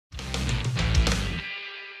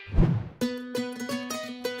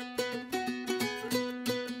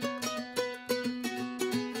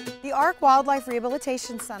Aark Wildlife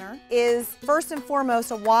Rehabilitation Center is first and foremost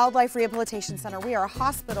a wildlife rehabilitation center. We are a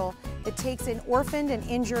hospital that takes in orphaned and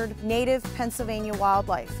injured native Pennsylvania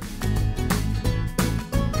wildlife.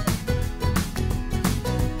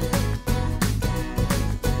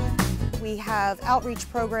 We have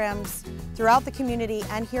outreach programs throughout the community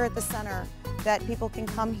and here at the center that people can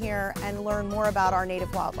come here and learn more about our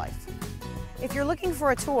native wildlife. If you're looking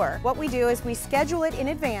for a tour, what we do is we schedule it in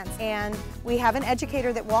advance and we have an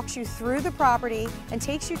educator that walks you through the property and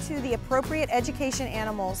takes you to the appropriate education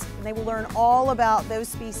animals, and they will learn all about those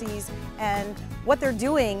species and what they're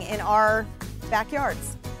doing in our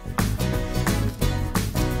backyards.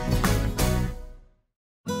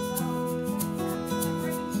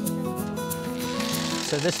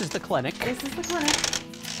 So this is the clinic. This is the clinic.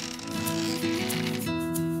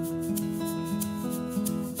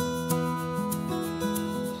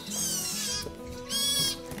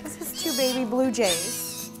 Two baby blue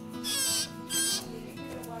jays.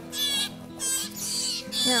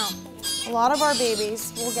 Now, a lot of our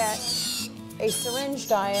babies will get a syringe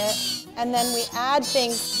diet, and then we add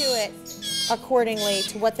things to it accordingly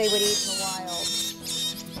to what they would eat in the wild.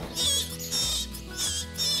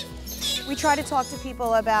 We try to talk to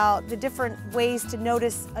people about the different ways to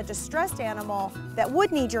notice a distressed animal that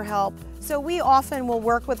would need your help. So we often will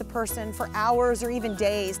work with a person for hours or even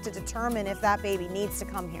days to determine if that baby needs to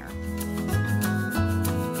come here.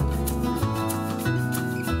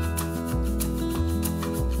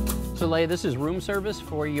 So Leigh, this is room service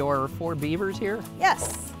for your 4 beavers here?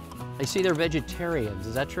 Yes. I see they're vegetarians,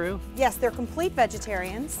 is that true? Yes, they're complete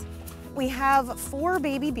vegetarians. We have 4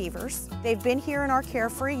 baby beavers. They've been here in our care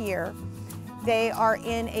for a year. They are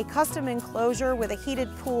in a custom enclosure with a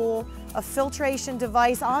heated pool, a filtration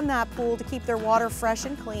device on that pool to keep their water fresh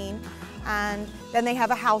and clean, and then they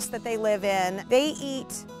have a house that they live in. They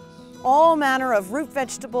eat all manner of root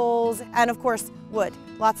vegetables and, of course, wood.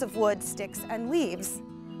 Lots of wood, sticks, and leaves.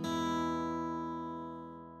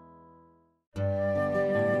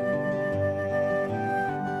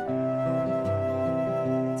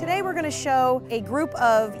 Today we're going to show a group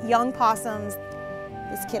of young possums.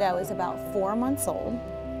 This kiddo is about 4 months old,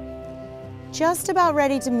 just about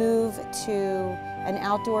ready to move to an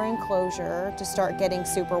outdoor enclosure to start getting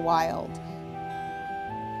super wild.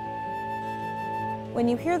 When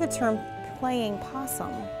you hear the term playing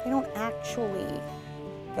possum, they don't actually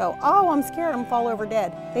go, oh, I'm scared, I'm fall over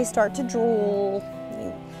dead. They start to drool,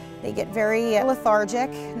 they get very lethargic,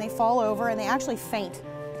 and they fall over, and they actually faint.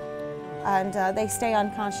 And they stay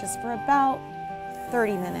unconscious for about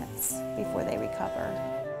 30 minutes before they recover.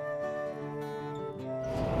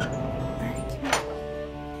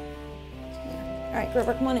 All right,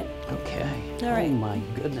 Grover, come on in. Okay. All right. Oh my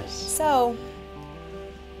goodness. So,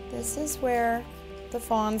 this is where the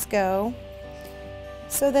fawns go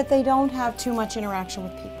so that they don't have too much interaction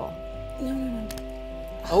with people. No.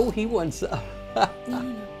 Oh, he wants...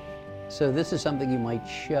 No. So this is something you might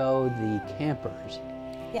show the campers.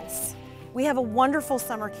 Yes. We have a wonderful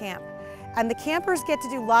summer camp, and the campers get to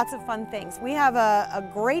do lots of fun things. We have a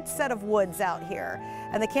great set of woods out here,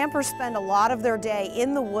 and the campers spend a lot of their day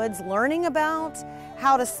in the woods learning about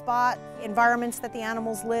how to spot environments that the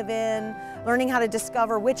animals live in, learning how to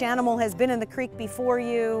discover which animal has been in the creek before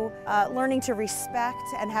you, learning to respect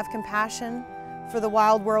and have compassion for the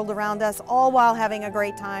wild world around us, all while having a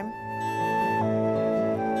great time.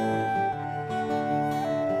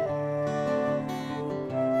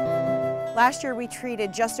 Last year we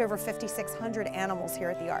treated just over 5,600 animals here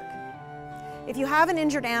at the Aark. If you have an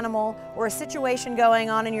injured animal or a situation going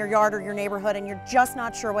on in your yard or your neighborhood and you're just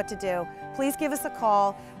not sure what to do, please give us a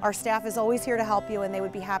call. Our staff is always here to help you, and they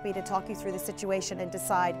would be happy to talk you through the situation and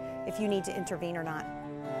decide if you need to intervene or not.